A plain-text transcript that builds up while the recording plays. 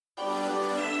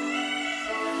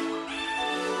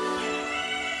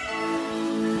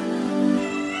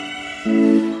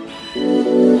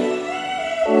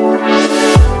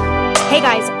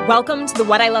Welcome to the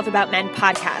What I Love About Men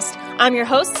podcast. I'm your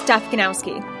host, Steph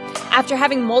Ganowski. After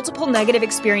having multiple negative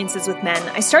experiences with men,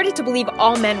 I started to believe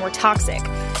all men were toxic.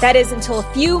 That is, until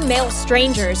a few male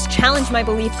strangers challenged my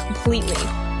belief completely.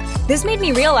 This made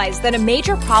me realize that a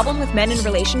major problem with men in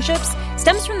relationships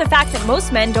stems from the fact that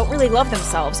most men don't really love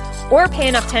themselves or pay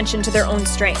enough attention to their own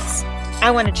strengths. I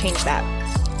want to change that.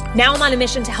 Now I'm on a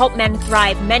mission to help men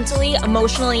thrive mentally,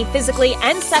 emotionally, physically,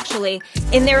 and sexually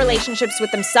in their relationships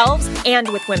with themselves and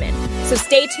with women. So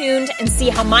stay tuned and see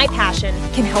how my passion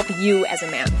can help you as a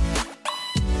man.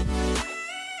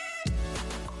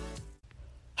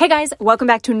 Hey guys, welcome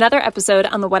back to another episode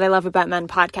on the What I Love About Men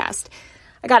podcast.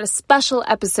 I got a special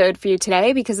episode for you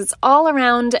today because it's all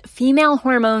around female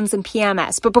hormones and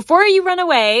PMS. But before you run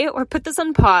away or put this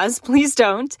on pause, please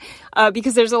don't,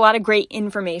 because there's a lot of great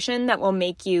information that will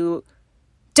make you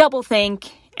double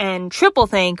think and triple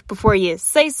think before you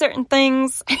say certain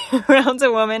things around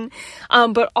a woman.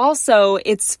 But also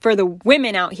it's for the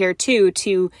women out here too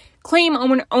to claim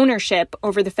ownership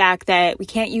over the fact that we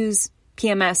can't use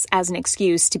PMS as an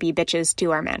excuse to be bitches to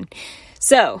our men.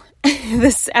 So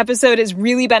this episode is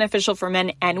really beneficial for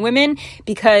men and women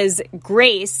because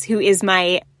Grace, who is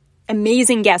my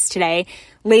amazing guest today,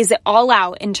 lays it all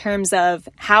out in terms of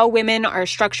how women are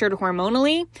structured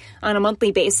hormonally on a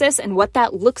monthly basis and what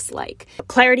that looks like.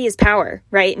 Clarity is power,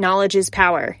 right? Knowledge is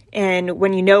power. And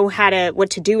when you know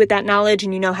what to do with that knowledge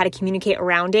and you know how to communicate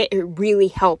around it, it really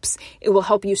helps. It will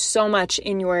help you so much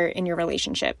in your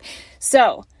relationship.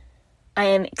 So I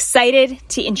am excited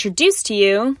to introduce to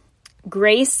you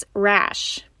Grace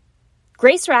Rash.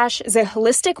 Grace Rash is a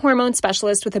holistic hormone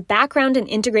specialist with a background in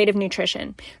integrative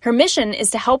nutrition. Her mission is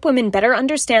to help women better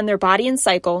understand their body and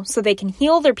cycle so they can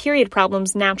heal their period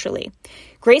problems naturally.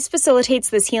 Grace facilitates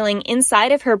this healing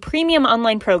inside of her premium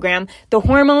online program, the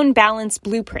Hormone Balance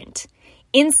Blueprint.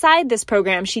 Inside this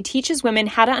program, she teaches women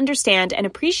how to understand and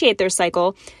appreciate their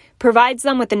cycle, provides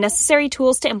them with the necessary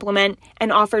tools to implement,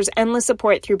 and offers endless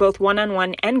support through both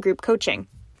one-on-one and group coaching.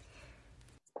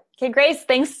 Okay, Grace,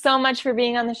 thanks so much for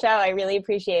being on the show. I really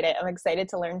appreciate it. I'm excited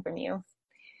to learn from you.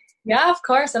 Yeah, of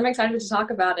course. I'm excited to talk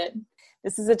about it.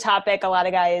 This is a topic a lot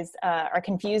of guys are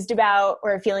confused about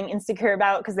or feeling insecure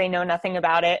about because they know nothing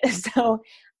about it. So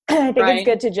I think it's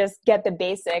good to just get the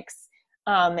basics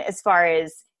as far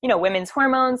as, women's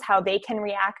hormones, how they can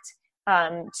react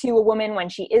to a woman when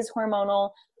she is hormonal.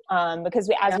 Because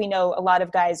we know, a lot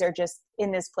of guys are just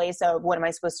in this place of what am I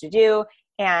supposed to do?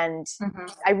 And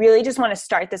I really just want to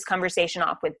start this conversation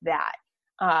off with that.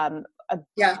 A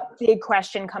big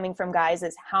question coming from guys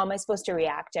is, how am I supposed to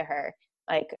react to her?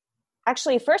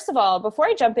 Actually, first of all, before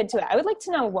I jump into it, I would like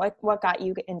to know what got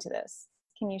you into this.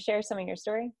 Can you share some of your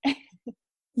story?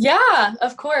 Yeah,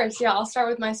 of course. Yeah, I'll start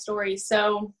with my story.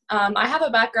 So I have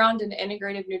a background in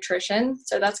integrative nutrition.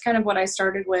 So that's kind of what I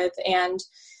started with. And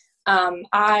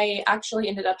I actually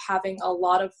ended up having a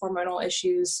lot of hormonal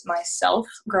issues myself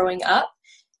growing up.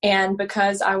 And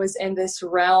because I was in this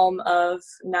realm of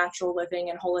natural living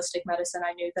and holistic medicine,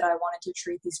 I knew that I wanted to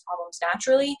treat these problems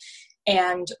naturally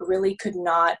and really could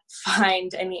not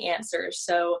find any answers.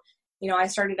 So, I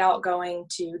started out going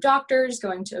to doctors,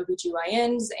 going to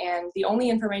OBGYNs, and the only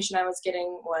information I was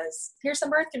getting was, here's some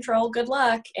birth control, good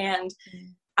luck. And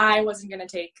I wasn't going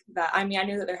to take that. I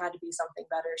knew that there had to be something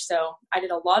better. So I did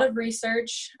a lot of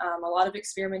research, a lot of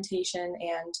experimentation,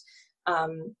 and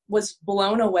was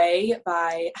blown away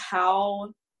by how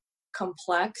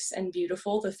complex and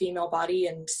beautiful the female body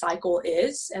and cycle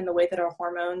is, and the way that our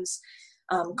hormones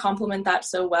complement that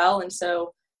so well. And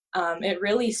so it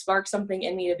really sparked something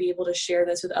in me to be able to share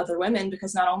this with other women,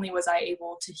 because not only was I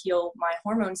able to heal my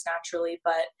hormones naturally,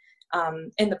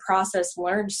 but in the process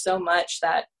learned so much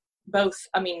that both,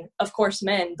 of course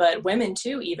men, but women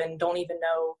too, even don't even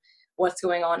know what's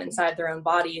going on inside their own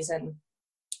bodies. And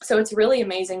so it's really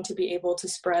amazing to be able to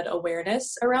spread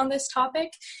awareness around this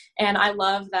topic. And I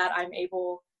love that I'm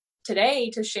able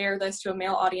today to share this to a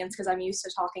male audience, because I'm used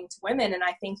to talking to women. And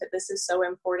I think that this is so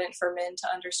important for men to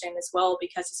understand as well,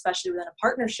 because especially within a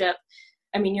partnership,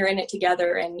 you're in it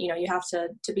together, and, you have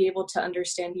to be able to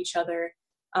understand each other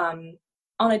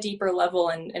on a deeper level.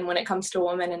 And when it comes to a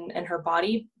woman and her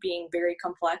body being very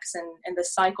complex, and the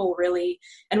cycle really,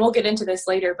 and we'll get into this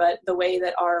later, but the way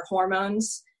that our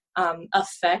hormones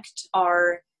affect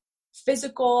our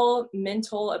physical,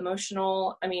 mental,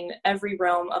 emotional, every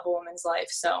realm of a woman's life.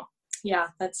 So yeah,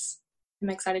 I'm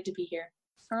excited to be here.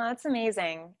 Oh, that's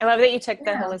amazing. I love that you took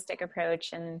the holistic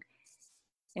approach and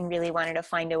really wanted to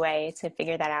find a way to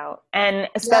figure that out. And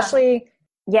especially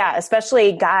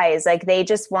guys, they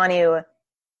just want to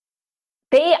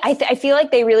I feel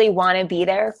like they really want to be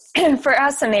there for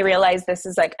us, and they realize this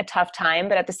is like a tough time.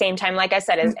 But at the same time, like I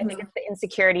said, I think it's the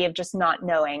insecurity of just not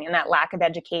knowing, and that lack of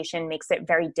education makes it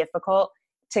very difficult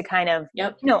to kind of,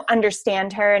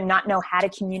 understand her and not know how to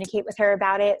communicate with her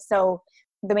about it. So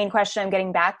the main question I'm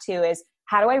getting back to is,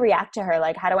 how do I react to her?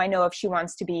 Like, how do I know if she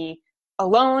wants to be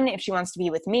alone, if she wants to be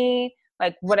with me?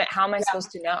 Like, how am I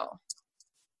supposed to know?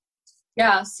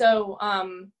 Yeah. So,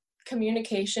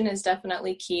 communication is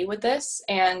definitely key with this.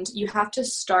 And you have to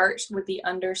start with the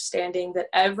understanding that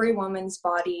every woman's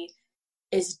body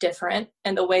is different,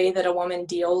 and the way that a woman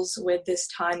deals with this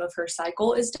time of her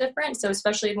cycle is different. So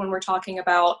especially when we're talking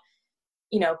about,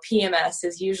 PMS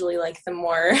is usually like the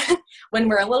more, when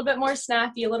we're a little bit more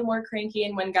snappy, a little more cranky,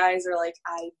 and when guys are like,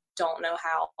 I don't know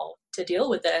how to deal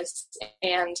with this.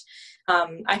 And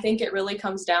I think it really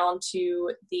comes down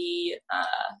to the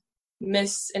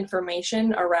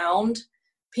misinformation around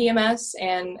PMS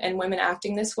and women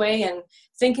acting this way, and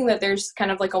thinking that there's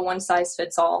kind of like a one size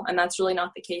fits all, and that's really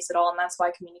not the case at all. And that's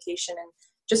why communication and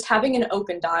just having an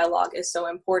open dialogue is so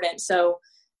important. So,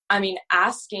 I mean,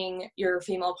 asking your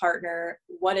female partner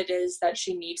what it is that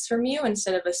she needs from you,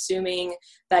 instead of assuming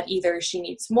that either she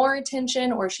needs more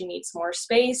attention or she needs more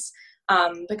space.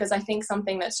 Because I think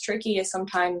something that's tricky is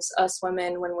sometimes us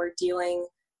women, when we're dealing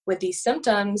with these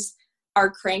symptoms, our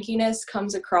crankiness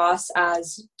comes across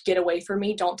as get away from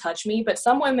me, don't touch me. But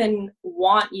some women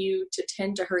want you to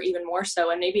tend to her even more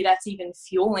so. And maybe that's even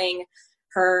fueling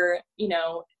her,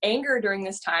 anger during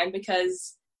this time,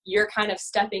 because you're kind of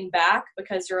stepping back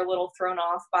because you're a little thrown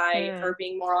off by her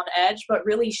being more on edge. But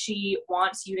really, she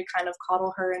wants you to kind of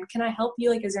coddle her and, can I help you?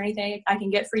 Like, is there anything I can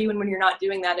get for you? And when you're not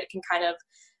doing that, it can kind of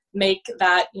make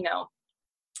that,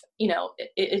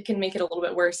 it can make it a little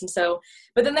bit worse. And so,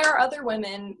 but then there are other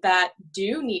women that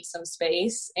do need some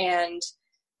space, and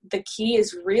the key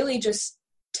is really just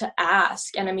to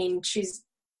ask. And I mean,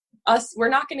 we're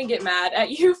not going to get mad at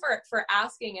you for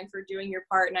asking and for doing your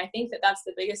part. And I think that that's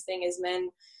the biggest thing, is men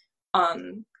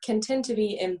can tend to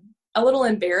be a little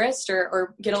embarrassed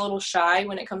or get a little shy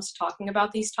when it comes to talking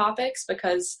about these topics,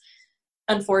 because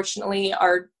unfortunately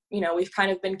we've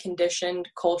kind of been conditioned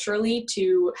culturally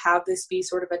to have this be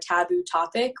sort of a taboo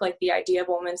topic, like the idea of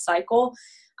a woman's cycle.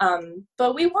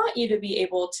 But we want you to be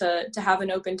able to have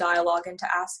an open dialogue and to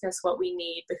ask us what we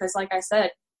need, because like I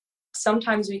said,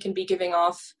 sometimes we can be giving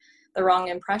off the wrong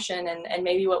impression, and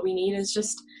maybe what we need is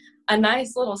just a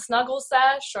nice little snuggle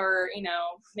sesh, or,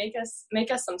 make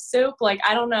us some soup. Like,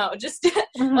 I don't know, just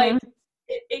like,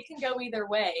 it can go either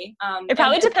way. It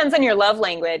probably depends on your love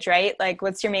language, right? Like,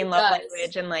 what's your main love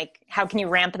language, and like, how can you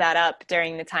ramp that up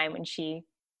during the time when she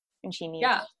needs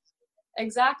it?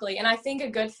 Exactly. And I think a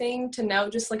good thing to know,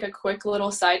 just like a quick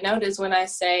little side note, is when I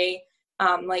say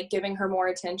like giving her more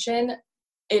attention,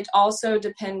 it also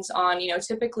depends on,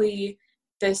 typically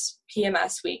this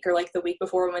PMS week, or like the week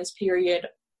before women's period,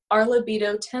 our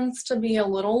libido tends to be a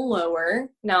little lower.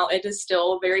 Now, it is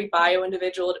still very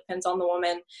bio-individual. It depends on the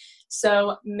woman.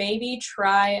 So maybe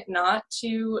try not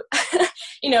to,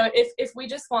 if we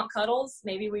just want cuddles,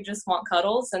 maybe we just want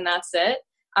cuddles and that's it.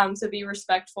 So be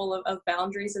respectful of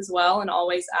boundaries as well, and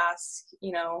always ask,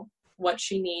 what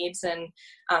she needs, and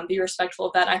be respectful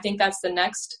of that. I think that's the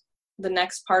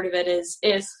next part of it, is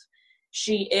if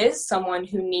she is someone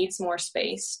who needs more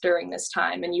space during this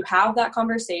time, and you have that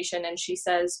conversation and she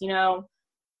says,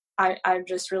 I'm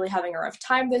just really having a rough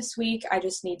time this week. I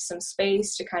just need some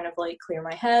space to kind of like clear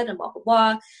my head and blah,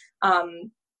 blah, blah.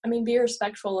 Be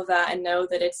respectful of that, and know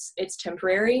that it's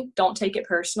temporary. Don't take it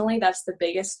personally. That's the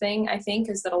biggest thing, I think,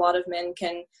 is that a lot of men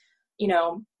can,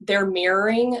 they're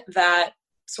mirroring that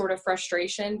sort of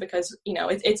frustration, because,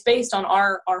 it's based on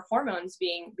our hormones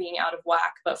being out of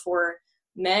whack. But for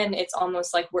men, it's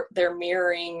almost like they're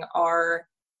mirroring our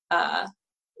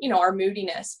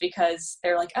moodiness, because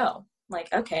they're like, oh,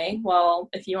 like, okay, well,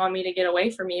 if you want me to get away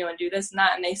from you and do this and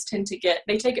that, and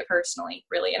they take it personally,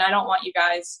 really. And I don't want you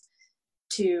guys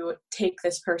to take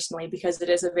this personally, because it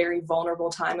is a very vulnerable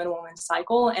time in a woman's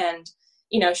cycle. And,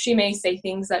 she may say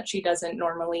things that she doesn't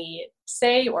normally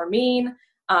say or mean.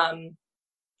 And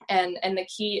the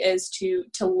key is to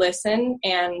listen.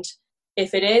 And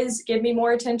if it is, give me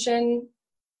more attention,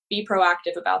 be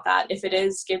proactive about that. If it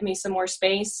is, give me some more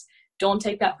space, don't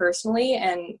take that personally,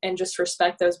 and just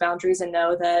respect those boundaries, and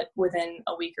know that within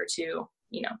a week or two,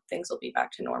 things will be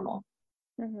back to normal.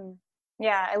 Mm-hmm.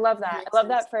 Yeah, I love that. I love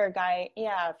that for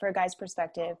a guy's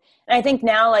perspective. And I think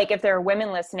now, like, if there are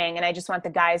women listening, and I just want the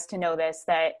guys to know this,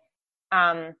 that,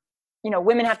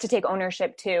 women have to take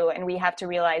ownership too. And we have to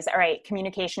realize, all right,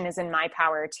 communication is in my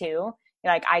power too.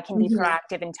 Like, I can be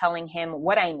proactive in telling him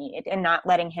what I need, and not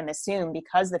letting him assume,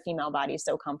 because the female body is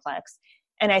so complex.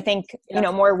 And I think,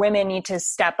 more women need to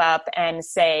step up and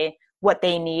say what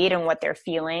they need and what they're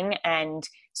feeling. And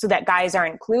so that guys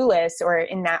aren't clueless or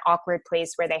in that awkward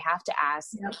place where they have to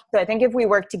ask. Yep. So I think if we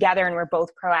work together and we're both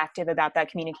proactive about that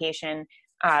communication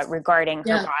regarding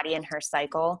her body and her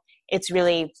cycle, it's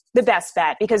really the best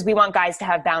bet, because we want guys to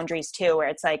have boundaries too, where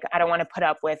it's like, I don't want to put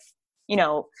up with,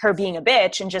 her being a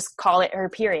bitch and just call it her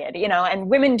period, and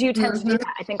women do tend to do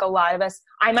that. I think a lot of us,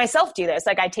 I myself do this.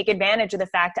 Like, I take advantage of the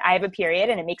fact that I have a period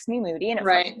and it makes me moody and it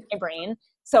fucks my brain.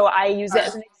 So I use it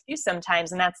as an excuse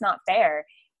sometimes, and that's not fair.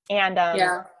 And,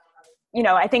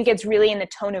 I think it's really in the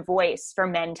tone of voice for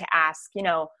men to ask,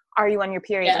 are you on your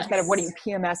period instead of what are you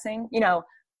PMSing?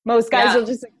 Most guys will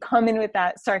just come in with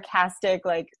that sarcastic,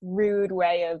 like rude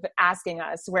way of asking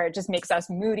us, where it just makes us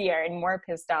moodier and more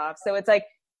pissed off. So it's like,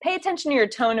 pay attention to your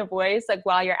tone of voice, like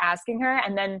while you're asking her.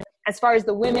 And then as far as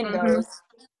the women goes,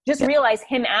 just realize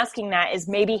him asking that is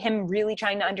maybe him really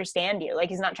trying to understand you. Like,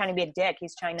 he's not trying to be a dick.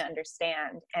 He's trying to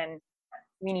understand. And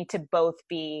we need to both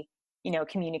be,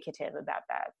 communicative about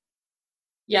that.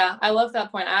 Yeah, I love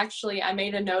that point. I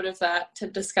made a note of that to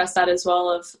discuss that as well,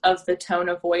 of the tone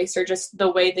of voice or just the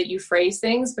way that you phrase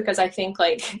things, because I think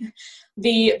like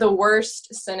the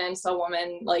worst sentence a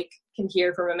woman like can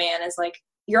hear from a man is like,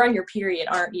 you're on your period,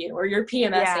 aren't you? Or you're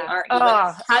PMSing, aren't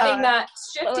you? Having that,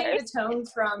 shifting the tone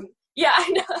from,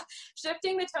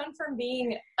 shifting the tone from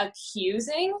being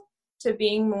accusing to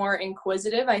being more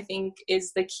inquisitive, I think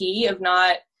is the key of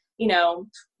not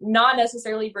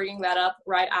necessarily bringing that up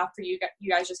right after you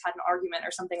guys just had an argument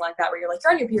or something like that, where you're like,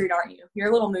 you're on your period, aren't you?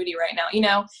 You're a little moody right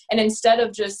now, and instead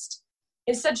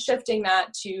shifting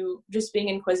that to just being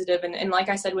inquisitive. And like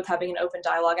I said, with having an open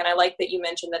dialogue. And I like that you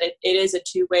mentioned that it is a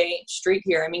two-way street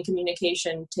here. I mean,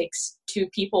 communication takes two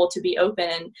people to be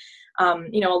open.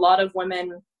 And, a lot of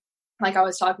women, like I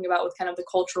was talking about with kind of the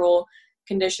cultural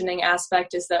conditioning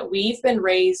aspect, is that we've been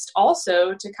raised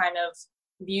also to kind of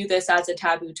view this as a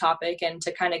taboo topic and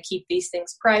to kind of keep these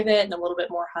things private and a little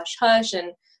bit more hush hush.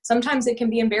 And sometimes it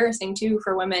can be embarrassing too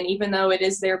for women, even though it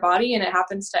is their body and it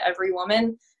happens to every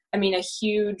woman. I mean, a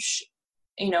huge,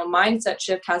 mindset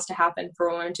shift has to happen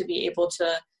for women to be able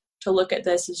to look at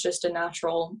this as just a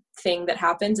natural thing that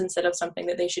happens instead of something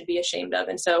that they should be ashamed of.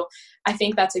 And so I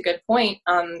think that's a good point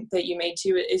that you made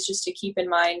too, is just to keep in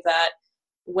mind that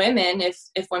women,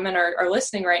 if women are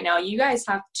listening right now, you guys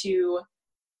have to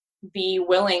be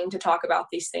willing to talk about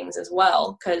these things as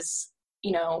well. Because,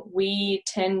 we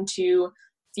tend to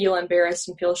feel embarrassed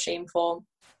and feel shameful,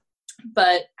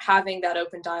 but having that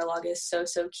open dialogue is so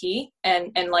key.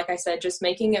 And like I said, just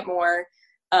making it more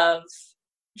of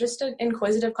just an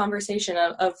inquisitive conversation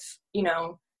of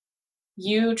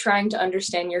you trying to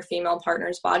understand your female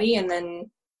partner's body, and then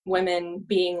women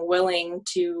being willing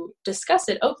to discuss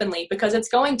it openly, because it's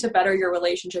going to better your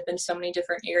relationship in so many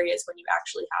different areas when you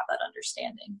actually have that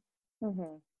understanding.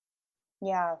 Mm-hmm.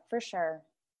 Yeah, for sure.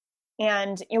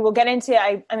 And we'll get into,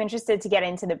 I'm interested to get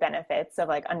into the benefits of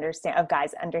of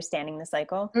guys understanding the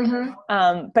cycle.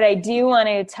 Mm-hmm. But I do want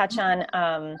to touch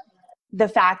on the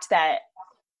fact that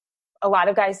a lot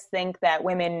of guys think that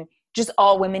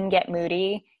all women get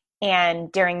moody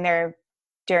and during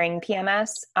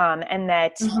PMS, and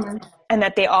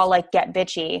that they all get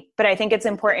bitchy. But I think it's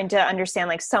important to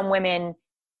understand some women,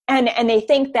 and they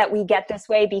think that we get this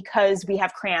way because we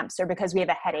have cramps or because we have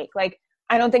a headache.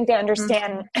 I don't think they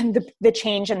understand the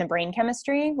change in the brain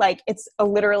chemistry. It's a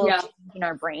literal change in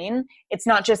our brain. It's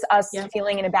not just us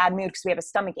feeling in a bad mood because we have a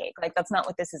stomach ache. That's not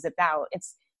what this is about.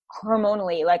 It's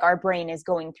hormonally, our brain is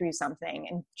going through something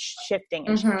and shifting.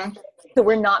 And shifting. So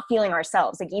we're not feeling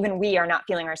ourselves. Even we are not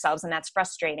feeling ourselves. And that's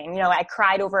frustrating. I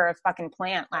cried over a fucking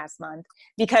plant last month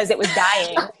because it was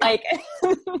dying.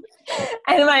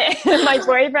 And my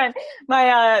boyfriend,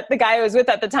 the guy I was with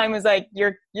at the time was like,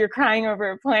 you're crying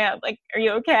over a plant. Are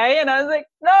you okay? And I was like,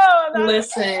 no, I'm not.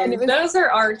 Listen, those are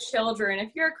our children. If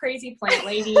you're a crazy plant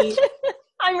lady,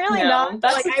 I'm really not.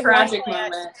 That's a tragic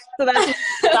moment. So that's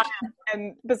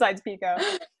and besides Pico.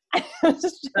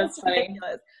 That's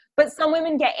ridiculous. But some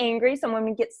women get angry, some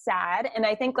women get sad, and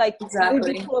I think it would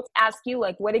be cool to ask you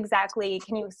what exactly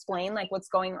can you explain what's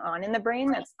going on in the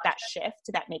brain that's that shift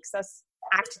that makes us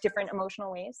act different emotional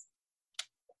ways?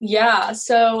 Yeah,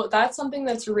 so that's something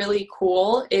that's really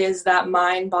cool, is that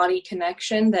mind-body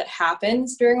connection that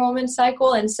happens during a woman's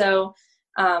cycle. And so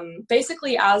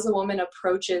basically as a woman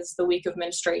approaches the week of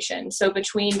menstruation, so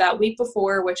between that week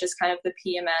before, which is kind of the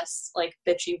PMS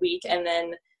bitchy week, and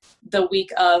then the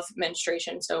week of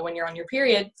menstruation, so when you're on your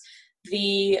period,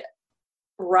 the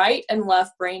right and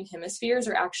left brain hemispheres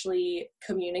are actually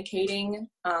communicating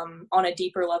on a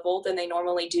deeper level than they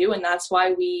normally do. And that's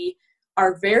why we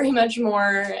are very much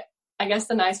more I guess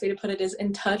the nice way to put it is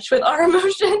in touch with our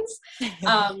emotions.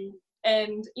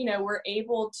 And, we're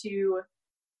able to,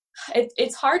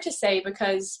 it's hard to say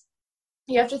because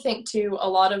you have to think too, a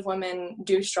lot of women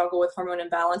do struggle with hormone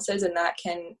imbalances, and that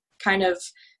can kind of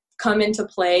come into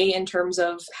play in terms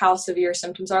of how severe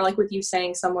symptoms are. Like with you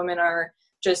saying, some women are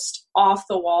just off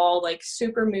the wall, like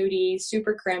super moody,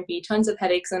 super crampy, tons of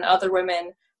headaches, and other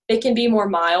women, it can be more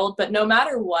mild. But no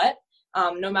matter what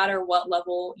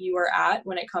level you are at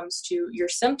when it comes to your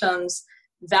symptoms,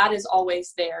 that is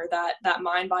always there. That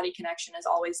mind-body connection is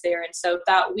always there. And so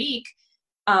that week,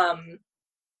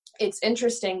 it's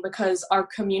interesting because our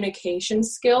communication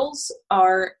skills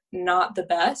are not the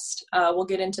best. We'll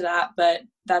get into that, but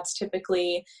that's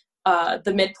typically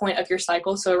the midpoint of your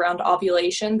cycle. So around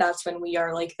ovulation, that's when we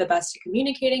are like the best at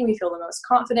communicating. We feel the most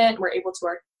confident. We're able to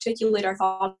articulate our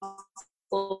thoughts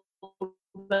a little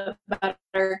bit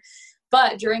better.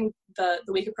 But during the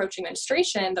week approaching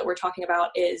menstruation that we're talking about,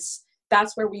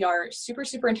 that's where we are super,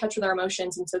 super in touch with our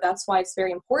emotions. And so that's why it's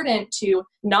very important to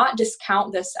not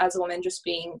discount this as a woman just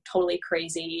being totally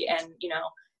crazy and,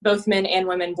 both men and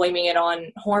women blaming it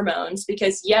on hormones,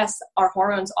 because yes, our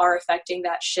hormones are affecting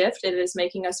that shift. It is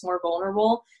making us more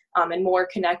vulnerable and more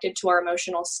connected to our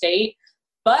emotional state.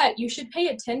 But you should pay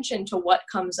attention to what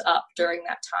comes up during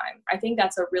that time. I think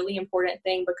that's a really important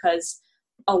thing, because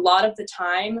a lot of the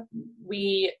time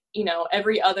we,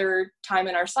 every other time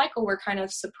in our cycle, we're kind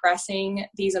of suppressing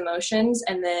these emotions.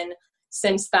 And then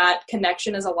since that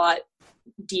connection is a lot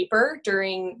deeper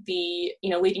during the,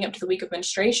 leading up to the week of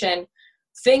menstruation,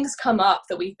 things come up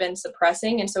that we've been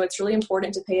suppressing. And so it's really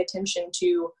important to pay attention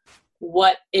to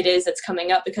what it is that's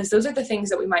coming up, because those are the things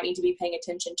that we might need to be paying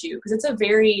attention to, because it's a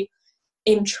very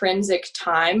intrinsic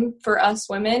time for us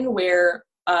women where,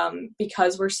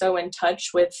 because we're so in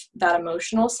touch with that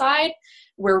emotional side,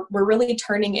 we're really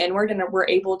turning inward, and we're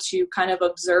able to kind of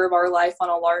observe our life on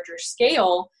a larger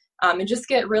scale, and just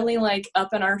get really like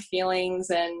up in our feelings.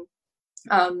 And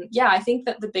I think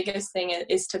that the biggest thing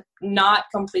is to not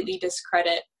completely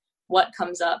discredit what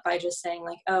comes up by just saying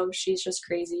like, oh, she's just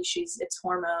crazy, it's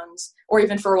hormones. Or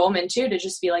even for a woman too, to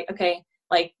just be like, okay,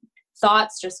 like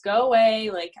thoughts just go away,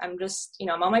 like I'm just,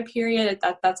 I'm on my period,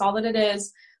 that's all that it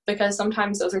is. Because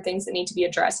sometimes those are things that need to be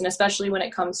addressed. And especially when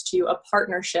it comes to a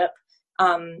partnership,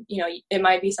 it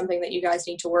might be something that you guys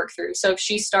need to work through. So if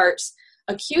she starts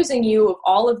accusing you of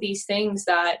all of these things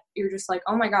that you're just like,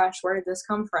 oh my gosh, where did this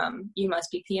come from? You must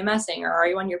be PMSing, or are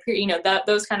you on your period? That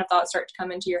those kind of thoughts start to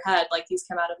come into your head, like these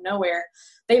come out of nowhere.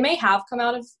 They may have come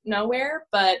out of nowhere,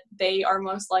 but they are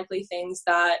most likely things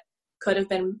that could have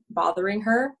been bothering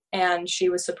her and she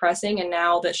was suppressing. And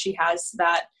now that she has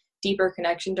that deeper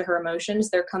connection to her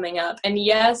emotions, they're coming up. And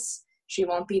yes, she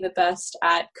won't be the best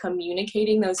at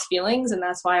communicating those feelings. And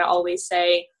that's why I always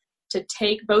say to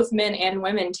take, both men and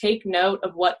women, take note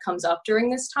of what comes up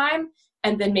during this time,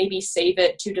 and then maybe save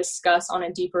it to discuss on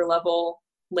a deeper level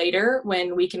later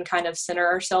when we can kind of center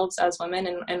ourselves as women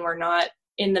and we're not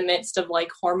in the midst of like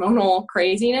hormonal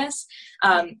craziness.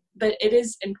 But it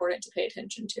is important to pay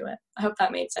attention to it. I hope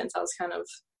that made sense. I was kind of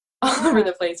all over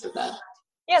the place with that.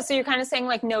 Yeah. So you're kind of saying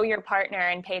like, know your partner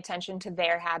and pay attention to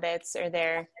their habits or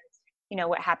their,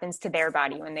 what happens to their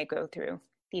body when they go through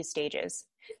these stages.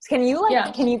 So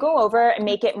can you go over and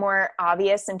make it more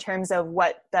obvious in terms of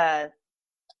what the,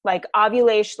 like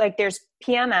ovulation, like there's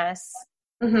PMS,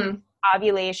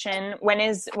 ovulation. When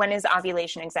is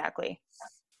ovulation exactly?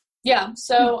 Yeah.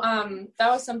 So,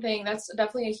 that was something that's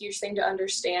definitely a huge thing to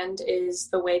understand, is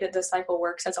the way that the cycle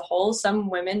works as a whole. Some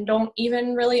women don't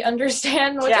even really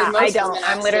understand what I don't.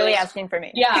 I'm literally asking for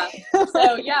me. Yeah.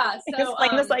 So,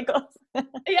 explain the cycle.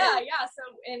 Yeah. So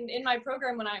in my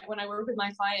program, when I work with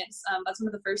my clients, that's one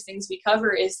of the first things we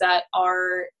cover is that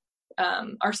our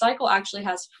cycle actually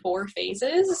has 4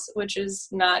 phases, which is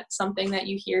not something that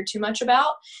you hear too much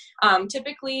about.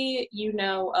 Typically,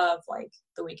 of like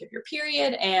the week of your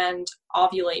period and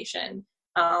ovulation.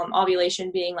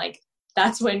 Ovulation being like,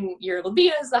 that's when your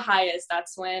libido is the highest.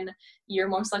 That's when you're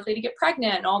most likely to get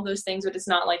pregnant and all those things, but it's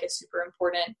not like a super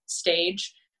important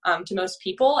stage to most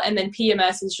people. And then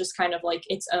PMS is just kind of like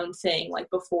its own thing, like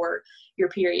before your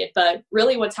period. But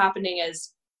really what's happening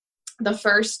is the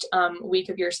first week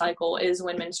of your cycle is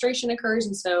when menstruation occurs.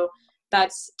 And so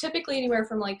that's typically anywhere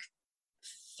from like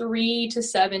 3 to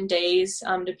 7 days,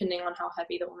 depending on how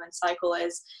heavy the woman's cycle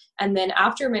is. And then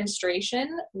after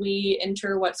menstruation, we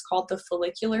enter what's called the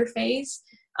follicular phase.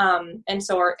 And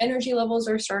so our energy levels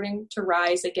are starting to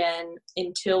rise again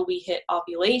until we hit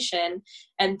ovulation.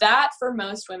 And that for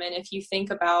most women, if you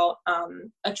think about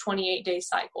a 28-day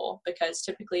cycle, because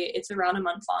typically it's around a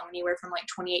month long, anywhere from like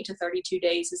 28 to 32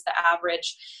 days is the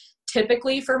average.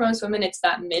 typically for most women, it's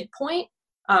that midpoint.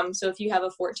 So if you have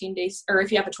a 14 days, or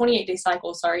if you have a 28-day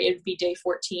cycle, it would be day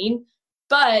 14.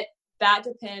 But that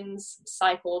depends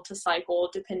cycle to cycle,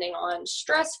 depending on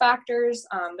stress factors.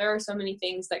 There are so many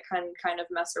things that can kind of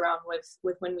mess around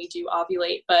with when we do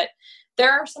ovulate, but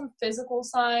there are some physical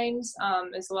signs,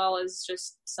 as well as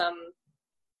just some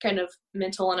kind of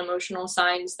mental and emotional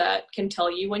signs that can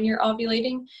tell you when you're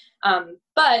ovulating.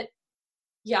 But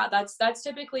yeah, that's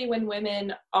typically when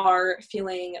women are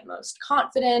feeling most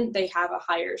confident. They have a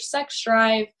higher sex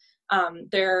drive.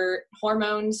 Their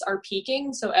hormones are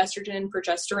peaking. So estrogen and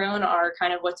progesterone are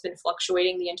kind of what's been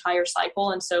fluctuating the entire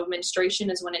cycle. And so menstruation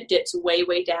is when it dips way,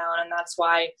 way down. And that's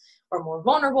why we're more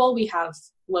vulnerable. We have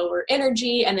lower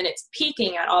energy, and then it's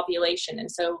peaking at ovulation.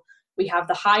 And so we have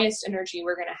the highest energy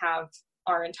we're going to have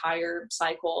our entire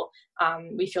cycle.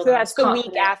 We feel so that's the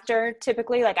week after,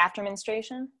 typically, like after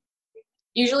menstruation?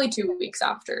 Usually 2 weeks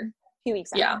after. 2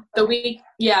 weeks after. Yeah. The week.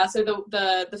 Yeah. So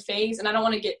the phase, and I don't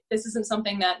want to this isn't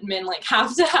something that men like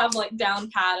have to have like down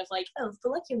pat of like, oh,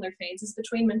 follicular phase is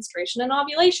between menstruation and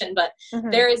ovulation. But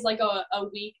there is like a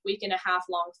week and a half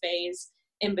long phase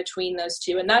in between those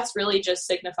two. And that's really just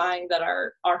signifying that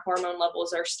our hormone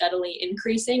levels are steadily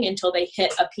increasing until they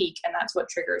hit a peak. And that's what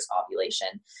triggers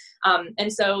ovulation.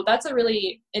 And so that's a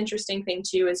really interesting thing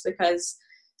too, is because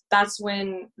that's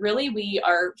when really we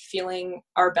are feeling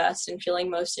our best and feeling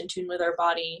most in tune with our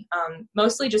body,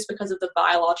 mostly just because of the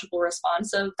biological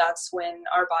response of that's when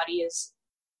our body is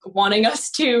wanting us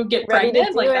to get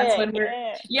pregnant. Like that's when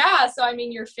we're, So, I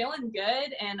mean, you're feeling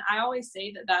good. And I always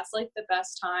say that that's like the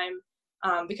best time,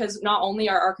 because not only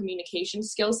are our communication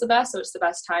skills the best, so it's the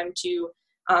best time to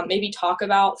maybe talk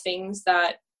about things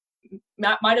that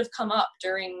might have come up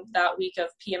during that week of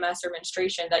PMS or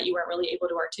menstruation that you weren't really able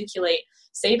to articulate.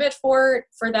 Save it for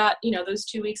that, those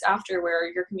 2 weeks after,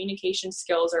 where your communication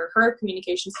skills or her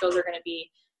communication skills are going to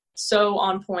be so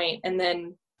on point. And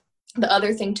then the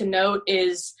other thing to note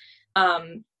is,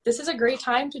 this is a great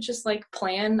time to just like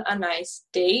plan a nice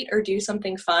date or do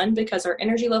something fun, because our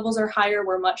energy levels are higher.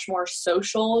 We're much more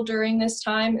social during this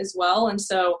time as well. And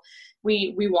so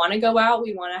we want to go out,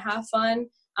 we want to have fun.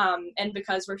 And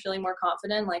because we're feeling more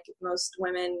confident, like most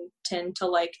women tend to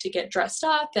like to get dressed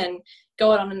up and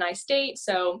go out on a nice date.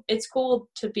 So it's cool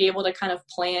to be able to kind of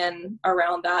plan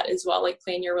around that as well, like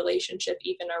plan your relationship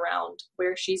even around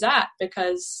where she's at,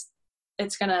 because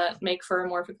it's going to make for a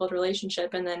more fulfilled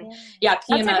relationship. And then, PMS.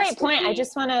 That's a great point. I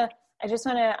just want to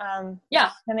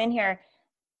come in here.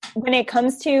 When it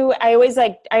comes to, I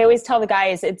always tell the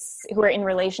guys who are in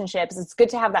relationships, it's good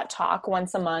to have that talk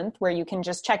once a month where you can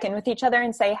just check in with each other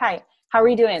and say, hi, how are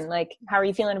you doing? Like, how are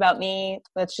you feeling about me?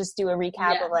 Let's just do a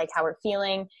recap of like how we're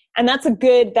feeling. And that's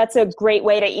a great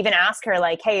way to even ask her,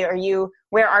 like, hey,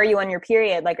 where are you on your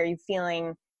period? Like, are you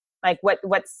feeling like,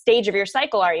 what stage of your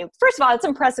cycle are you? First of all, it's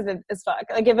impressive as fuck.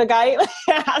 Like if a guy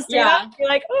asks you that, you're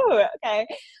like, oh, okay.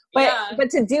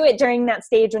 But to do it during that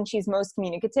stage when she's most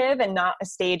communicative and not a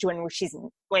stage when she's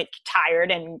like tired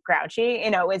and grouchy,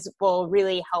 will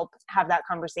really help have that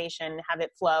conversation, have it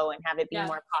flow and have it be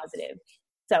more positive.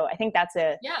 So I think that's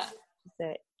an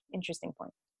interesting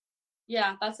point.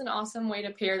 Yeah, that's an awesome way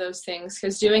to pair those things,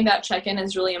 because doing that check-in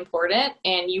is really important.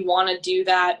 And you want to do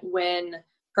that when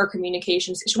her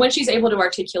communications, when she's able to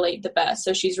articulate the best.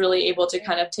 So she's really able to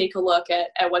kind of take a look at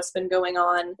what's been going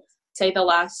on, say the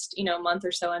last, month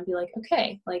or so, and be like,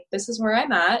 okay, like this is where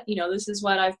I'm at, this is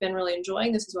what I've been really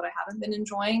enjoying. This is what I haven't been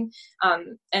enjoying.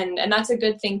 And that's a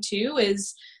good thing too,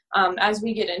 is, as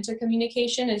we get into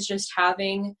communication, is just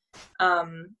having,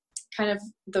 kind of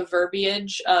the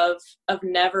verbiage of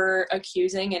never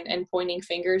accusing and pointing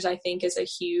fingers, I think is a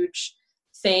huge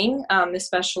thing,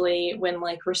 especially when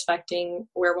like respecting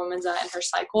where woman's at in her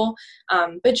cycle.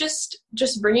 But just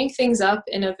bringing things up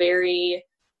in a very,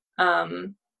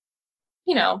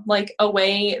 like a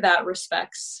way that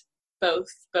respects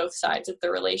both sides of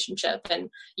the relationship. And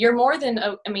you're more than,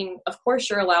 of course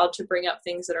you're allowed to bring up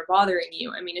things that are bothering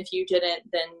you. I mean, if you didn't,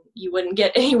 then you wouldn't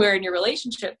get anywhere in your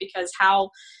relationship, because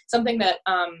something that,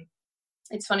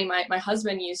 it's funny, my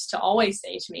husband used to always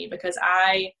say to me, because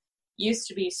I used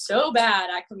to be so bad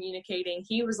at communicating.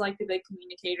 He was like the big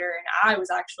communicator, and I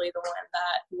was actually the one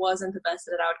that wasn't the best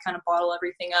at it. I would kind of bottle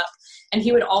everything up. And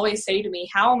he would always say to me,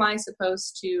 how am I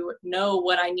supposed to know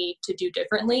what I need to do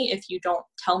differently if you don't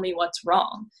tell me what's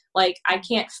wrong? Like, I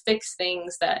can't fix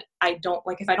things that I don't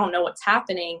like if I don't know what's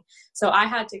happening. So I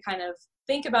had to kind of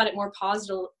think about it more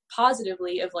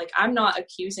positively of like, I'm not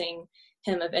accusing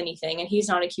him of anything and he's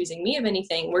not accusing me of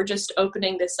anything. We're just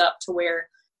opening this up to where,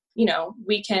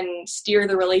 we can steer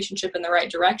the relationship in the right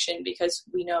direction, because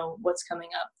we know what's coming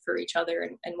up for each other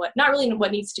and what, not really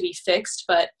what needs to be fixed,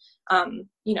 but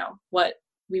what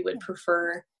we would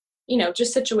prefer,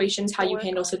 just situations, how you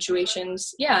handle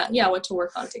situations. Yeah. What to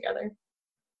work on together.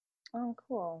 Oh,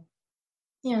 cool.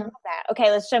 Yeah. Okay,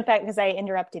 let's jump back because I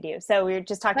interrupted you. So we were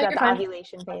just talking about the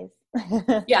ovulation phase.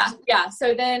 Yeah.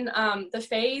 So then the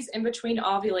phase in between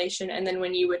ovulation and then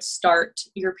when you would start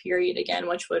your period again,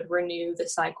 which would renew the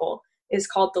cycle, is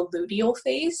called the luteal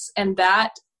phase. And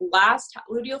that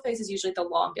luteal phase is usually the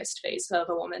longest phase of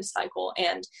a woman's cycle.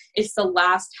 And it's the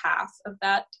last half of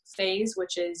that phase,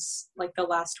 which is like the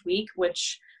last week,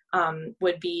 which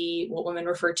would be what women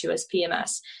refer to as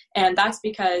PMS. And that's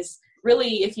because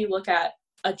really, if you look at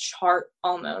a chart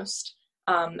almost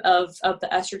of the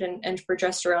estrogen and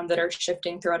progesterone that are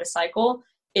shifting throughout a cycle,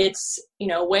 it's,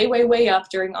 way up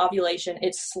during ovulation.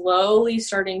 It's slowly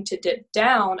starting to dip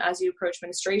down as you approach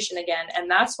menstruation again. And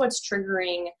that's what's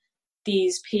triggering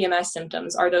these PMS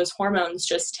symptoms, are those hormones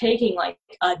just taking like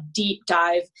a deep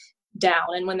dive down.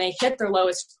 And when they hit their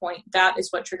lowest point, that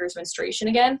is what triggers menstruation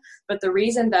again. But the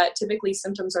reason that typically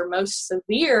symptoms are most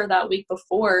severe that week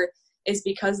before is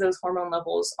because those hormone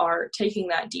levels are taking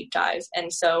that deep dive.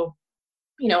 And so,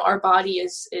 our body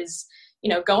is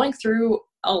going through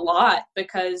a lot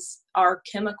because our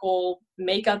chemical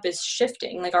makeup is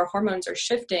shifting, like our hormones are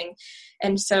shifting.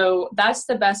 And so that's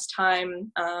the best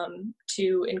time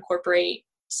to incorporate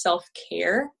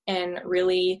self-care and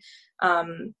really,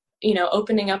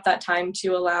 opening up that time to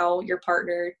allow your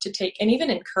partner to take, and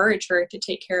even encourage her to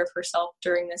take care of herself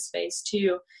during this phase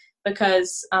too,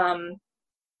 because,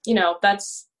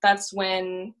 that's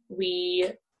when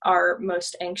we are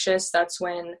most anxious. That's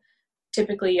when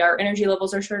typically our energy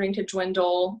levels are starting to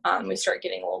dwindle. We start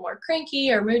getting a little more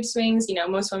cranky or mood swings.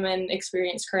 Most women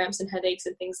experience cramps and headaches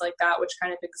and things like that, which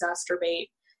kind of exacerbate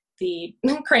the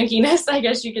crankiness, I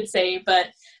guess you could say. But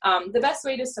the best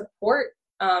way to support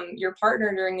your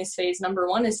partner during this phase, number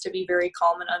one, is to be very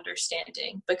calm and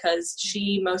understanding, because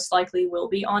she most likely will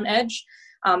be on edge.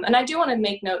 And I do want to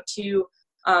make note too,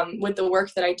 with the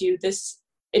work that I do,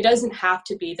 it doesn't have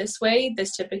to be this way.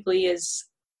 This typically is,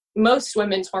 most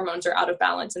women's hormones are out of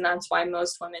balance, and that's why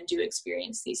most women do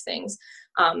experience these things.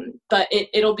 But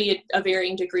it'll be a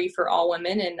varying degree for all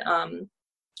women. And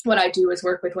what I do is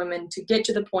work with women to get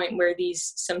to the point where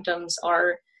these symptoms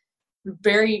are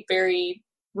very, very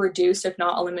reduced, if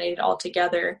not eliminated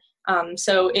altogether.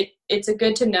 So it's a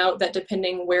good to note that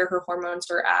depending where her hormones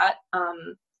are at,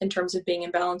 in terms of being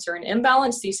in balance or in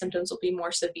imbalance, these symptoms will be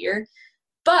more severe.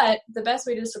 But the best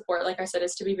way to support, like I said,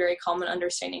 is to be very calm and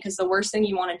understanding, because the worst thing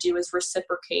you want to do is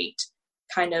reciprocate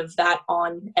kind of that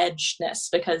on edgeness,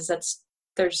 because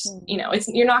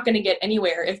you're not going to get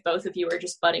anywhere if both of you are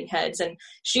just butting heads. And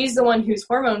she's the one whose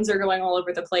hormones are going all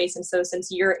over the place. And so since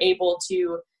you're able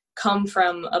to come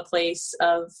from a place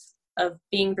of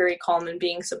being very calm and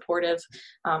being supportive,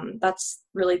 that's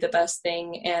really the best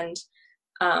thing. And,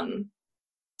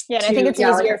 and I think it's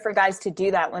easier for guys to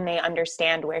do that when they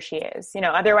understand where she is,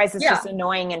 otherwise it's just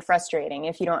annoying and frustrating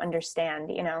if you don't understand,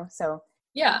 so.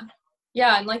 Yeah.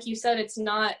 And like you said, it's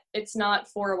not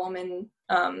for a woman,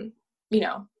 we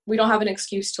don't have an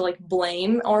excuse to like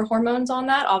blame our hormones on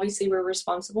that. Obviously we're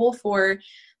responsible for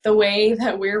the way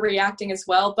that we're reacting as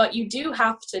well, but you do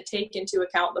have to take into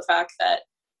account the fact that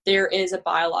there is a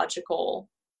biological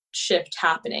shift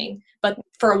happening, but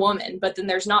for a woman, but then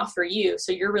there's not for you.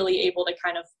 So you're really able to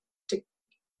kind of,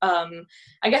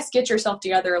 I guess, get yourself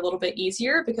together a little bit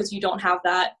easier because you don't have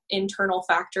that internal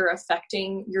factor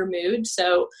affecting your mood.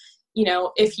 So,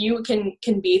 if you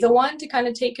can be the one to kind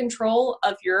of take control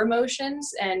of your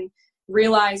emotions and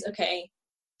realize, okay,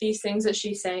 these things that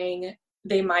she's saying,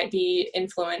 they might be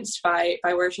influenced by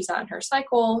where she's at in her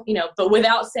cycle, but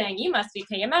without saying you must be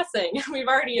PMSing. We've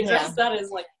already addressed that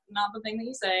as like not the thing that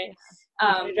you say.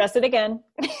 Address it again.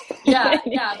 But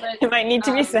it might need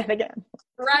to be said again.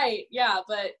 Right. Yeah.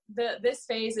 But this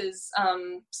phase is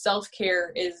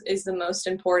self-care is the most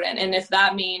important. And if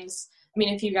that means,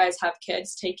 if you guys have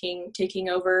kids, taking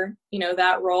over,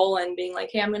 that role and being like,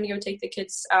 hey, I'm going to go take the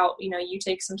kids out, you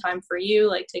take some time for you,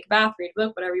 like take a bath, read a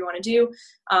book, whatever you want to do.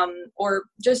 Or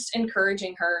just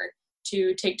encouraging her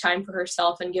to take time for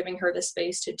herself and giving her the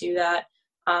space to do that.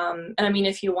 And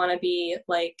if you want to be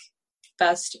like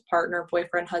best partner,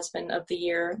 boyfriend, husband of the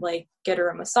year, like get her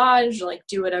a massage, like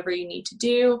do whatever you need to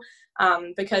do,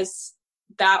 because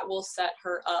that will set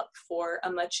her up for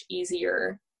a much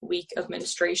easier week of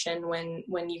menstruation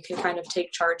when you can kind of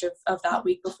take charge of that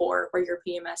week before where you're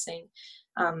PMSing.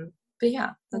 But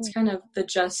yeah, that's kind of the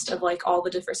gist of like all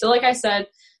the different, so like I said,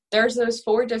 there's those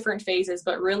 4 different phases,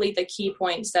 but really the key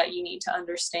points that you need to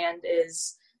understand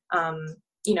is,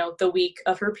 the week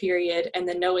of her period, and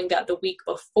then knowing that the week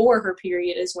before her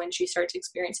period is when she starts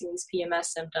experiencing these PMS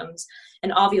symptoms,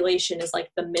 and ovulation is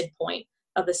like the midpoint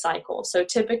of the cycle. So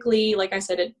typically, like I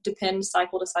said, it depends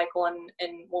cycle to cycle and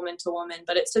woman to woman,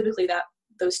 but it's typically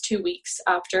those 2 weeks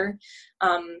after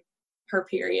her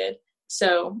period.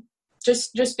 So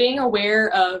just being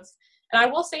aware of, and I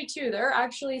will say too, there are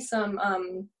actually some,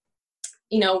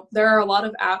 there are a lot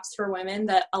of apps for women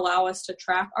that allow us to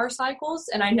track our cycles.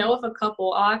 And I know of a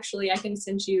couple, I can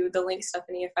send you the link,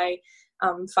 Stephanie, if I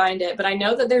find it, but I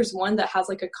know that there's one that has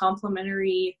like a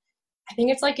complimentary, I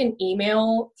think it's like an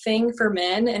email thing for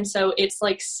men. And so it's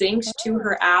like synced to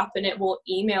her app, and it will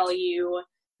email you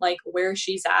like where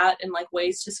she's at and like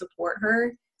ways to support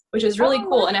her, which is really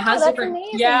cool. And it has different,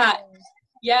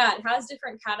 it has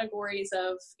different categories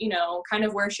of, kind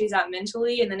of where she's at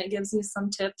mentally. And then it gives you some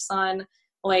tips on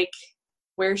like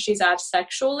where she's at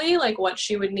sexually, like what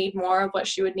she would need more of, what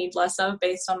she would need less of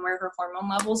based on where her hormone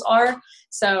levels are.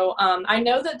 So I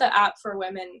know that the app for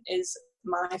women is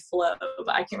My Flow,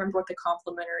 but I can't remember what the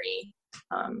complimentary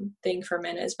thing for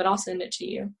men is, but I'll send it to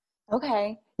you.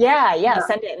 Okay. Yeah.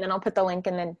 Send it, and then I'll put the link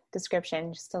in the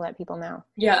description just to let people know.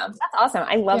 Yeah. That's awesome.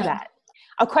 I love that.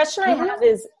 A question I have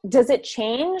is, does it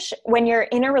change when you're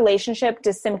in a relationship?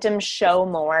 Do symptoms show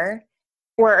more,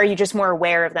 or are you just more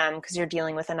aware of them because you're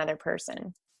dealing with another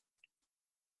person?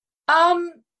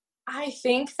 I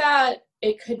think that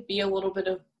it could be a little bit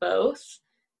of both.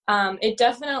 It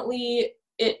definitely,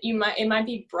 it might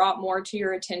be brought more to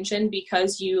your attention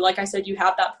because you, like I said, you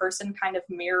have that person kind of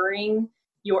mirroring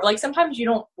your, like sometimes you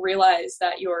don't realize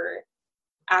that you're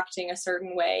acting a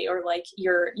certain way, or like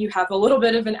you have a little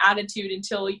bit of an attitude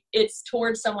until it's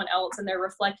towards someone else and they're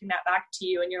reflecting that back to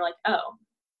you, and you're like, oh,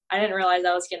 I didn't realize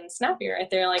I was getting snappy right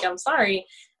there. Like, I'm sorry.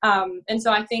 And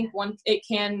so I think it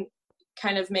can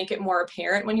kind of make it more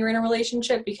apparent when you're in a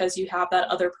relationship because you have that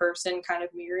other person kind of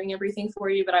mirroring everything for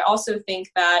you. But I also think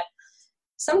that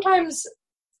sometimes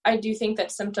I do think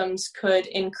that symptoms could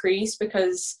increase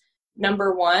because,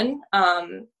 number one,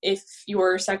 if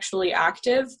you're sexually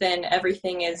active, then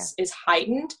everything is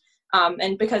heightened.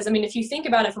 And because, if you think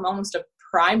about it from almost a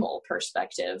primal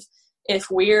perspective,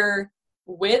 if we're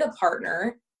with a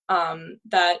partner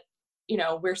that,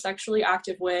 we're sexually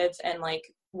active with, and like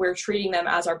we're treating them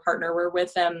as our partner, we're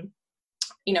with them,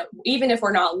 even if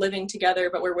we're not living together,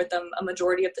 but we're with them a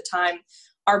majority of the time,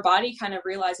 our body kind of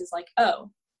realizes like, oh,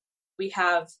 we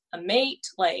have a mate,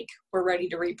 like we're ready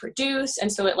to reproduce.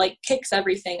 And so it like kicks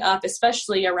everything up,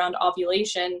 especially around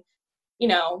ovulation.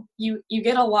 You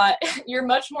get a lot, you're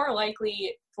much more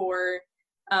likely for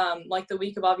like the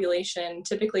week of ovulation.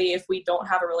 Typically, if we don't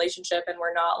have a relationship and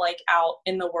we're not like out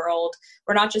in the world,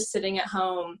 we're not just sitting at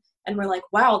home and we're like,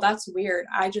 wow, that's weird.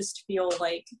 I just feel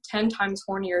like 10 times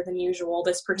hornier than usual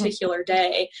this particular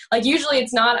day. Like usually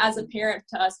it's not as apparent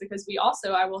to us because we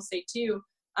also, I will say too,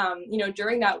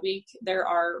 during that week, there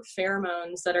are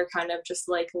pheromones that are kind of just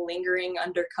like lingering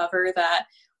undercover that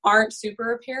aren't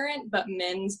super apparent, but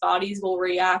men's bodies will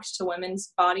react to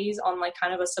women's bodies on like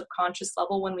kind of a subconscious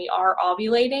level when we are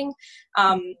ovulating.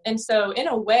 And so in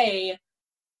a way,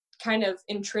 kind of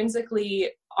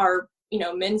intrinsically our,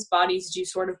 men's bodies do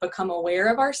sort of become aware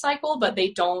of our cycle, but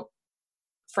they don't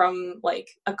from like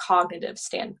a cognitive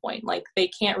standpoint. Like they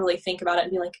can't really think about it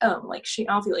and be like, oh, like she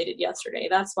ovulated yesterday,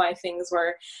 that's why things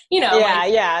were, they're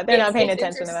not paying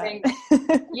attention to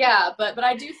that. Yeah, but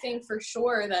I do think for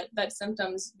sure that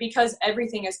symptoms, because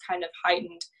everything is kind of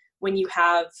heightened when you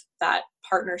have that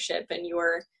partnership and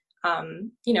your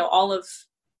all of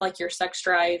like your sex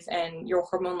drive and your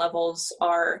hormone levels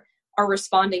are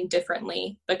responding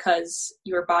differently because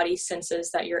your body senses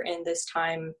that you're in this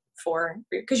time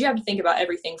because you have to think about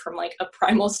everything from like a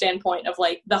primal standpoint of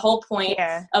like the whole point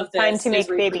of this time to make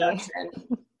baby.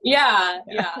 Yeah.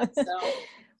 So.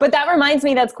 But that reminds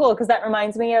me, that's cool, because that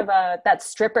reminds me of that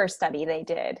stripper study they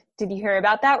did. Did you hear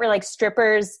about that? Where like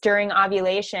strippers during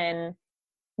ovulation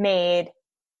made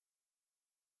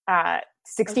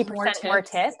 60% more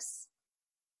tips.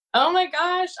 Oh my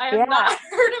gosh, I have not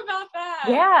heard about that.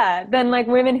 Yeah, than like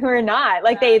women who are not.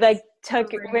 Like they like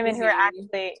took women who are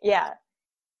actually,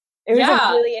 It was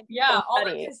a really interesting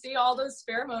study. See, all those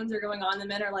pheromones are going on. The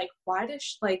men are like, why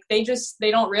does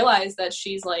they don't realize that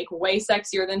she's like way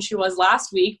sexier than she was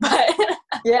last week. But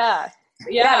yeah,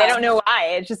 they don't know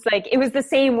why. It's just like, it was the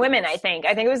same women, I think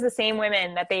it was the same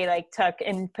women that they like took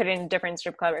and put in a different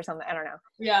strip club or something. I don't know.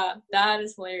 Yeah, that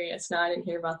is hilarious. No, I didn't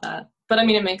hear about that. But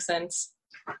it makes sense.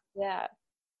 Yeah.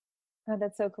 Oh,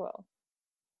 that's so cool.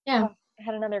 Yeah. Oh, I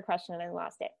had another question and I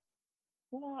lost it.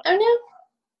 Oh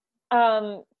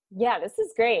no. Yeah, this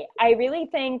is great. I really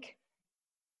think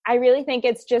I really think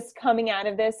it's just coming out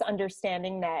of this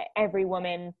understanding that every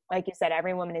woman, like you said,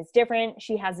 every woman is different.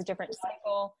 She has a different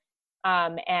cycle.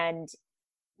 And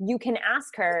you can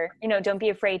ask her, don't be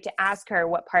afraid to ask her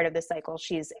what part of the cycle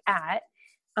she's at.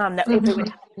 That if it would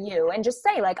help you, and just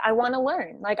say, like, I want to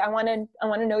learn, like, I want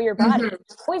to know your body.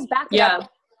 Always back it up.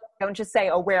 Don't just say,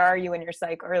 oh, where are you in your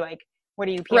cycle? Or like, what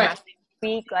are you PMS next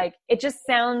week? Like, it just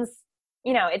sounds,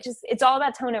 it's all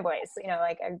about tone of voice,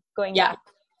 like going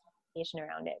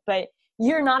around it. But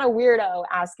you're not a weirdo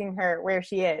asking her where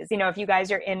she is. If you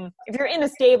guys are if you're in a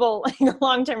stable, like,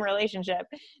 long-term relationship,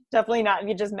 definitely not if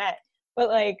you just met. But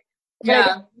like,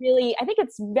 I think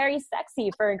it's very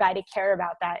sexy for a guy to care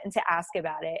about that and to ask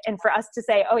about it. And for us to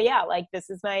say, oh yeah, like, this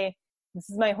is my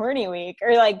horny week,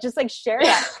 or like, just like share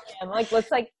that with him. Like,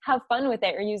 let's like have fun with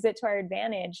it or use it to our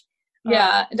advantage.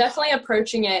 Definitely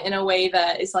approaching it in a way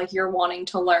that is like you're wanting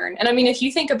to learn. And I mean, if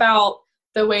you think about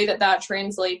the way that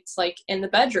translates, like, in the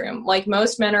bedroom, like,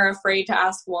 most men are afraid to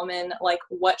ask a woman like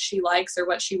what she likes or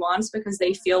what she wants because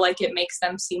they feel like it makes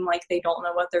them seem like they don't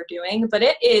know what they're doing. But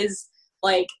it is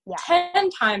like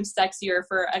 10 times sexier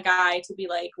for a guy to be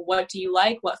like, what do you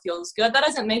like? What feels good? That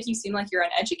doesn't make you seem like you're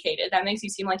uneducated. That makes you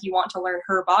seem like you want to learn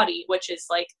her body, which is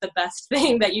like the best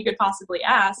thing that you could possibly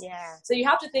ask. So you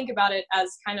have to think about it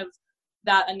as kind of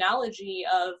that analogy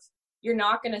of, you're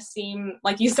not going to seem,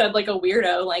 like you said, like a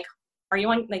weirdo. Like, are you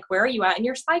on, like, where are you at in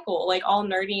your cycle? Like, all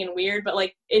nerdy and weird, but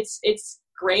like, it's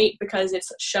great because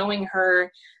it's showing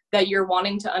her that you're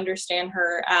wanting to understand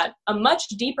her at a much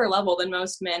deeper level than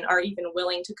most men are even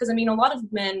willing to. Because I mean, a lot of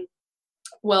men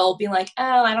will be like,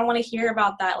 oh, I don't want to hear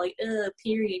about that. Like,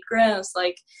 period, gross.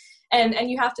 Like, and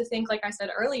you have to think, like I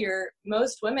said earlier,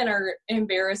 most women are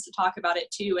embarrassed to talk about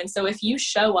it too. And so if you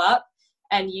show up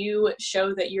and you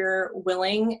show that you're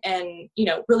willing and,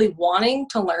 really wanting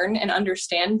to learn and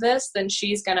understand this, then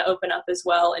she's going to open up as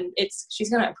well. And she's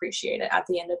going to appreciate it at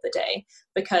the end of the day,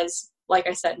 because like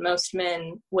I said, most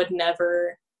men would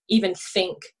never even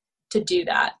think to do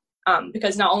that,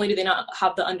 because not only do they not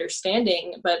have the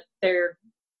understanding, but they're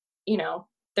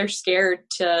scared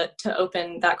to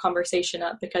open that conversation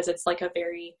up because it's like a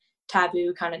very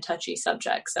taboo, kind of touchy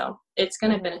subject. So it's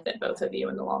going to benefit both of you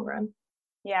in the long run.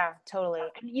 Yeah, totally.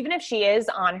 Even if she is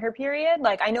on her period,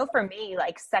 like, I know for me,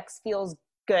 like, sex feels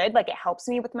good. Like, it helps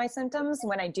me with my symptoms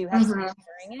when I do have sex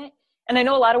during it. And I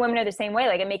know a lot of women are the same way.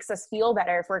 Like, it makes us feel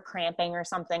better if we're cramping or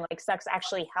something. Like, sex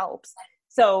actually helps.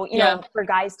 So, for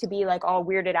guys to be like all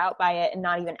weirded out by it and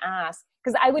not even ask,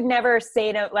 because I would never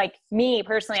say to, like, me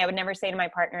personally, I would never say to my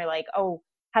partner, like, oh,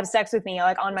 have sex with me,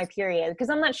 like, on my period, because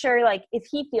I'm not sure, like, if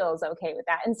he feels okay with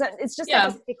that. And so it's just like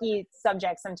a sticky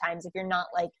subject sometimes if you're not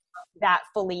like that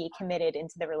fully committed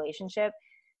into the relationship.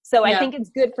 So I think it's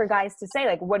good for guys to say,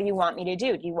 like, what do you want me to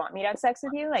do? Do you want me to have sex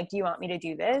with you? Like, do you want me to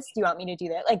do this? Do you want me to do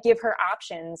that? Like, give her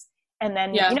options. And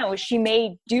then, she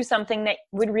may do something that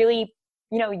would really,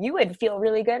 you would feel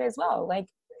really good as well. Like,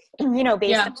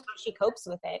 based on how she copes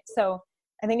with it. So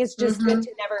I think it's just good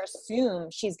to never assume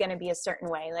she's going to be a certain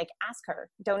way. Like, ask her.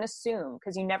 Don't assume,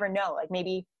 because you never know. Like,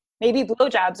 maybe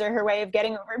blowjobs are her way of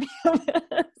getting over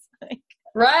PMS.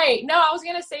 Right. No, I was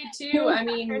going to say too, I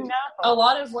mean, a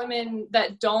lot of women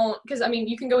that don't, because I mean,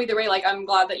 you can go either way. Like, I'm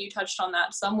glad that you touched on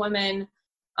that. Some women,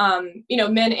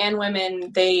 men and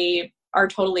women, they are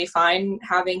totally fine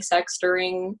having sex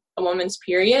during a woman's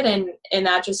period. And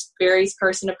that just varies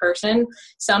person to person.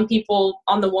 Some people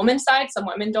on the woman's side, some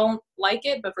women don't like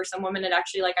it, but for some women, it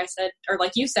actually, like I said, or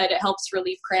like you said, it helps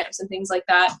relieve cramps and things like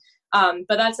that.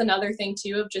 But that's another thing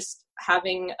too, of just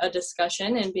having a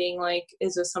discussion and being like,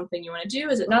 is this something you want to do?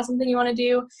 Is it not something you want to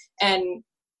do? And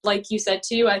like you said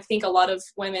too, I think a lot of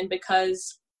women,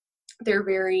 because they're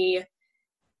very,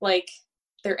 like,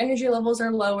 their energy levels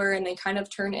are lower and they kind of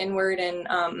turn inward, and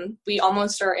we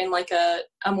almost are in like a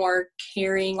more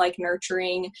caring, like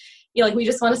nurturing, like, we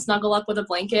just want to snuggle up with a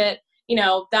blanket.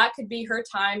 That could be her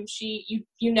time. You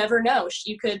never know.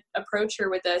 You could approach her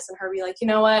with this and her be like, you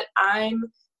know what, I'm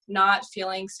not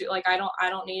feeling like I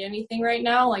don't need anything right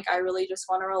now. Like, I really just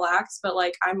want to relax, but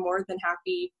like, I'm more than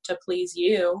happy to please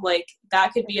you. Like,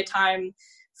 that could be a time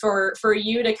for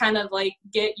you to kind of like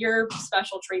get your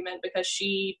special treatment because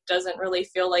she doesn't really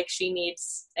feel like she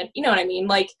needs, and you know what I mean?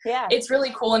 Like, it's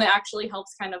really cool. And it actually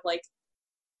helps kind of like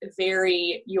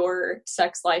vary your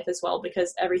sex life as well,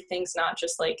 because everything's not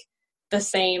just like the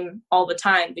same all the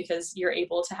time, because you're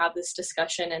able to have this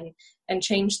discussion and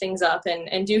change things up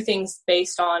and do things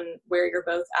based on where you're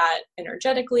both at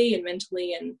energetically and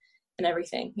mentally and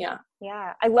everything. Yeah.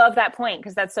 I love that point,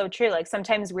 because that's so true. Like,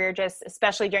 sometimes we're just,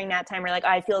 especially during that time, we're like,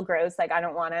 I feel gross. Like, I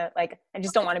don't want to, like, I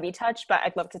just don't want to be touched, but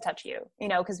I'd love to touch you,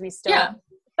 because we still,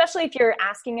 especially if you're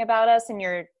asking about us and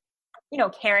you're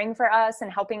caring for us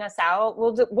and helping us out,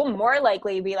 we'll more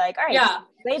likely be like, all right,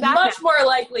 lay back much now. more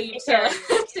likely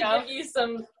to give you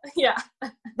some,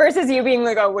 versus you being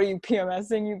like, oh, what are you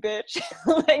PMSing, you bitch?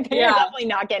 Like, you're definitely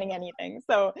not getting anything.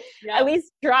 So at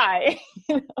least try.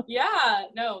 Yeah,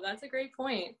 no, that's a great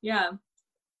point. Yeah.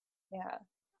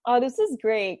 Oh, this is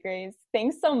great, Grace.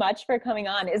 Thanks so much for coming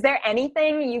on. Is there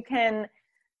anything you can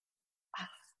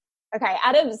Okay,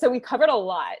 so we covered a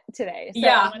lot today. So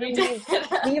I want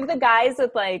to leave the guys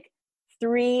with like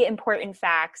 3 important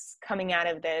facts coming out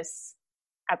of this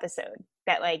episode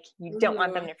that like you don't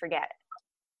want them to forget.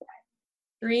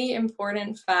 3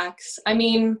 important facts. I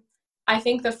mean, I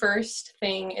think the first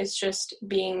thing is just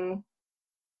being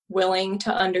willing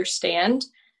to understand,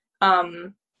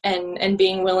 and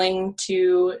being willing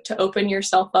to open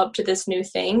yourself up to this new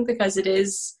thing, because it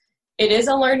is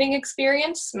a learning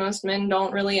experience. Most men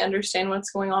don't really understand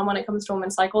what's going on when it comes to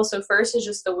women's cycle. So first is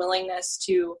just the willingness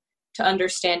to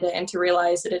understand it and to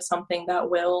realize that it's something that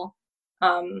will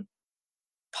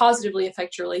positively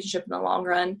affect your relationship in the long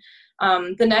run.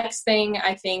 The next thing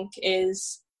I think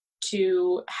is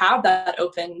to have that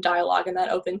open dialogue and that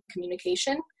open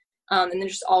communication, and then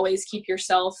just always keep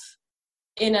yourself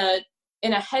in a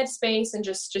headspace and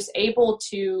just able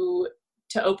to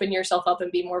open yourself up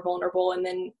and be more vulnerable,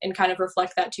 and kind of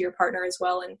reflect that to your partner as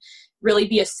well, and really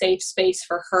be a safe space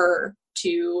for her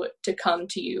to come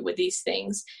to you with these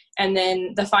things. And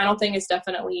then the final thing is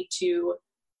definitely to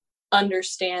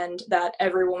understand that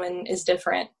every woman is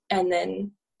different, and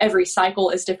then every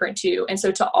cycle is different too. And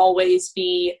so to always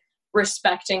be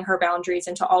respecting her boundaries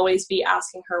and to always be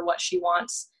asking her what she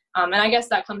wants. And I guess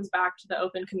that comes back to the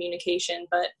open communication,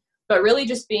 but really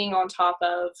just being on top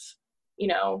of,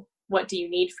 what do you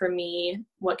need from me?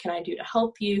 What can I do to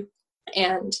help you?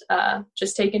 And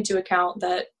just take into account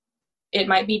that it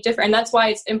might be different. And that's why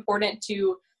it's important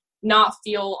to not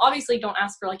feel, obviously don't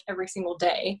ask for like every single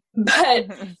day, but,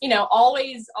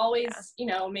 always,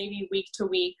 maybe week to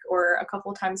week or a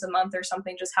couple times a month or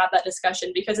something, just have that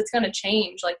discussion, because it's going to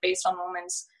change like based on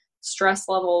women's stress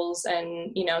levels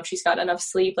and, if she's got enough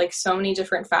sleep, like so many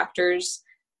different factors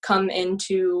come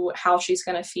into how she's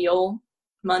going to feel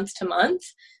month to month.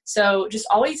 So just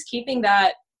always keeping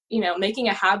that, making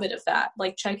a habit of that,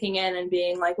 like checking in and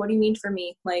being like, what do you need from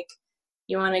me? Like,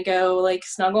 you want to go like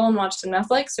snuggle and watch some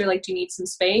Netflix, or like, do you need some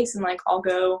space? And like, I'll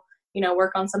go,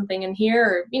 work on something in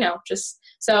here, or, just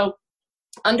so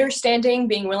understanding,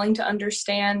 being willing to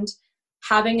understand,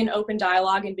 having an open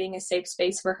dialogue and being a safe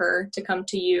space for her to come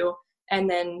to you, and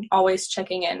then always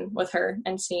checking in with her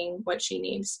and seeing what she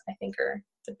needs, I think are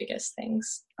the biggest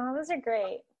things. Oh, those are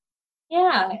great.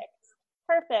 Yeah.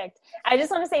 Perfect. I just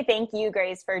want to say thank you,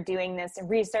 Grace, for doing this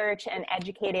research and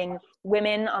educating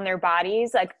women on their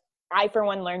bodies. Like, I, for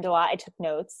one, learned a lot. I took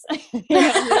notes, really, so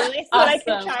that I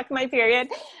could track my period.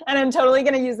 And I'm totally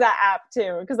going to use that app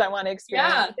too, because I want to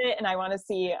experience it, and I want to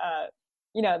see,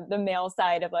 the male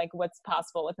side of like what's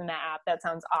possible within that app. That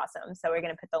sounds awesome. So we're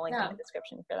going to put the link in the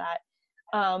description for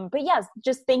that. But yes,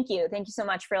 just thank you. Thank you so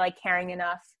much for like caring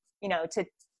enough,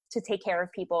 to take care of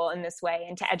people in this way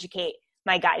and to educate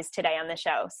my guys today on the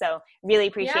show. So really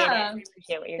appreciate it. I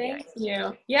appreciate what you're doing. Thank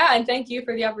you. Yeah. And thank you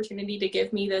for the opportunity to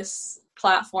give me this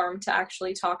platform to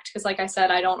actually talk, because like I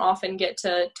said, I don't often get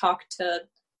to talk to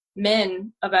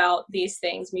men about these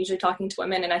things. I'm usually talking to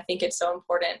women, and I think it's so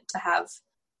important to have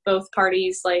both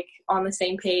parties like on the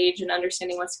same page and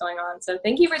understanding what's going on. So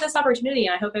thank you for this opportunity.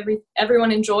 And I hope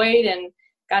everyone enjoyed and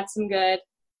got some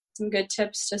good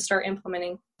tips to start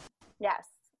implementing. Yes,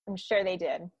 I'm sure they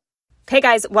did. Hey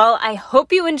guys, well, I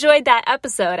hope you enjoyed that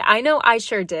episode. I know I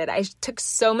sure did. I took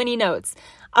so many notes.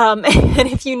 And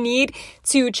if you need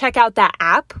to check out that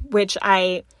app, which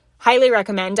I highly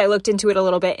recommend, I looked into it a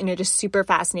little bit and it is super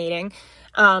fascinating.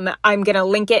 I'm going to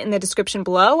link it in the description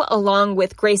below, along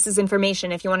with Grace's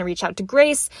information. If you want to reach out to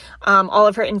Grace, all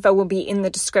of her info will be in the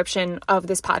description of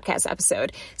this podcast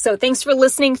episode. So thanks for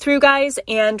listening through, guys.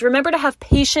 And remember to have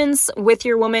patience with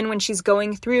your woman when she's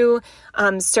going through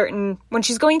her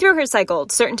cycle.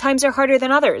 Certain times are harder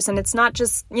than others. And it's not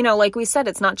just, like we said,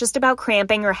 it's not just about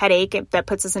cramping or headache that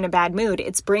puts us in a bad mood.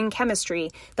 It's brain chemistry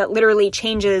that literally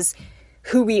changes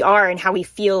who we are and how we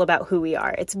feel about who we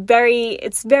are. It's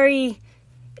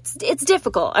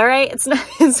difficult, all right? It's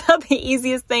not the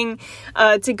easiest thing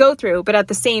to go through, but at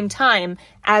the same time,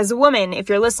 as a woman, if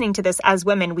you're listening to this as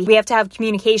women, we have to have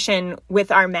communication with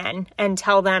our men and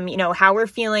tell them, how we're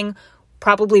feeling,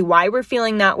 probably why we're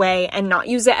feeling that way, and not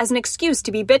use it as an excuse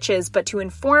to be bitches, but to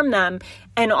inform them,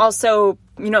 and also,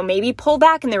 maybe pull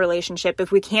back in the relationship.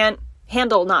 If we can't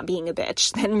handle not being a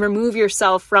bitch, then remove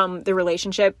yourself from the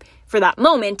relationship for that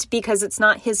moment, because it's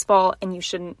not his fault and you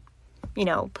shouldn't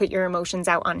put your emotions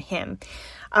out on him.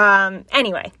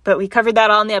 Anyway, but we covered that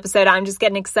all in the episode. I'm just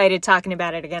getting excited talking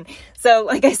about it again. So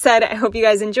like I said, I hope you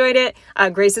guys enjoyed it.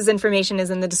 Grace's information is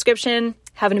in the description.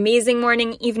 Have an amazing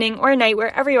morning, evening, or night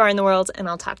wherever you are in the world, and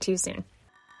I'll talk to you soon.